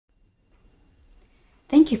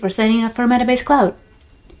Thank you for signing up for Metabase Cloud.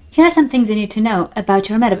 Here are some things you need to know about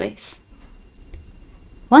your Metabase.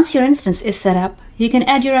 Once your instance is set up, you can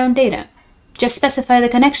add your own data. Just specify the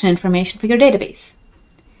connection information for your database.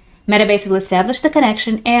 Metabase will establish the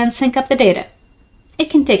connection and sync up the data. It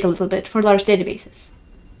can take a little bit for large databases.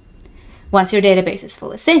 Once your database is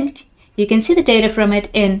fully synced, you can see the data from it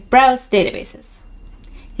in Browse Databases.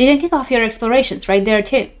 You can kick off your explorations right there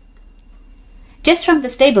too. Just from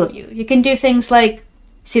this table view, you can do things like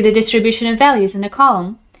see the distribution of values in a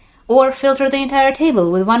column, or filter the entire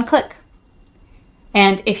table with one click.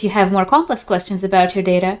 And if you have more complex questions about your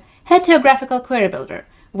data, head to a graphical query builder,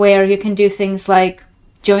 where you can do things like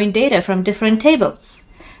join data from different tables,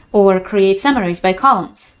 or create summaries by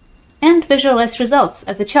columns, and visualize results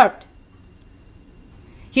as a chart.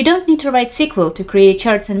 You don't need to write SQL to create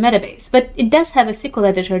charts in Metabase, but it does have a SQL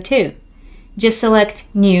editor too. Just select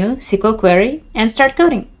New SQL Query and start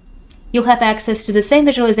coding. You'll have access to the same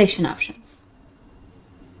visualization options.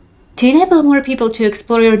 To enable more people to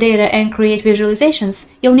explore your data and create visualizations,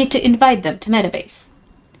 you'll need to invite them to Metabase.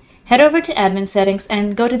 Head over to Admin Settings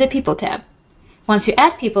and go to the People tab. Once you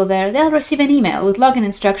add people there, they'll receive an email with login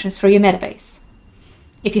instructions for your Metabase.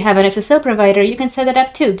 If you have an SSO provider, you can set it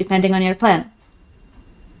up too, depending on your plan.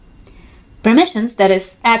 Permissions, that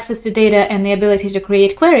is, access to data and the ability to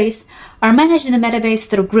create queries, are managed in a Metabase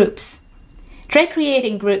through groups. Try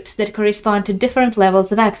creating groups that correspond to different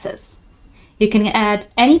levels of access. You can add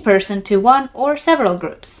any person to one or several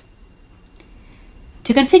groups.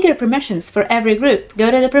 To configure permissions for every group, go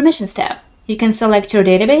to the Permissions tab. You can select your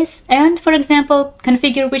database and, for example,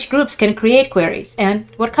 configure which groups can create queries and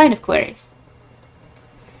what kind of queries.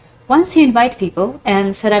 Once you invite people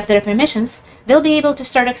and set up their permissions, they'll be able to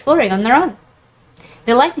start exploring on their own.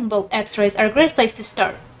 The Lightning Bolt X-rays are a great place to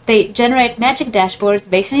start. They generate magic dashboards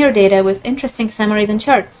based on your data with interesting summaries and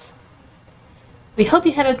charts. We hope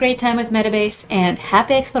you have a great time with Metabase and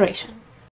happy exploration!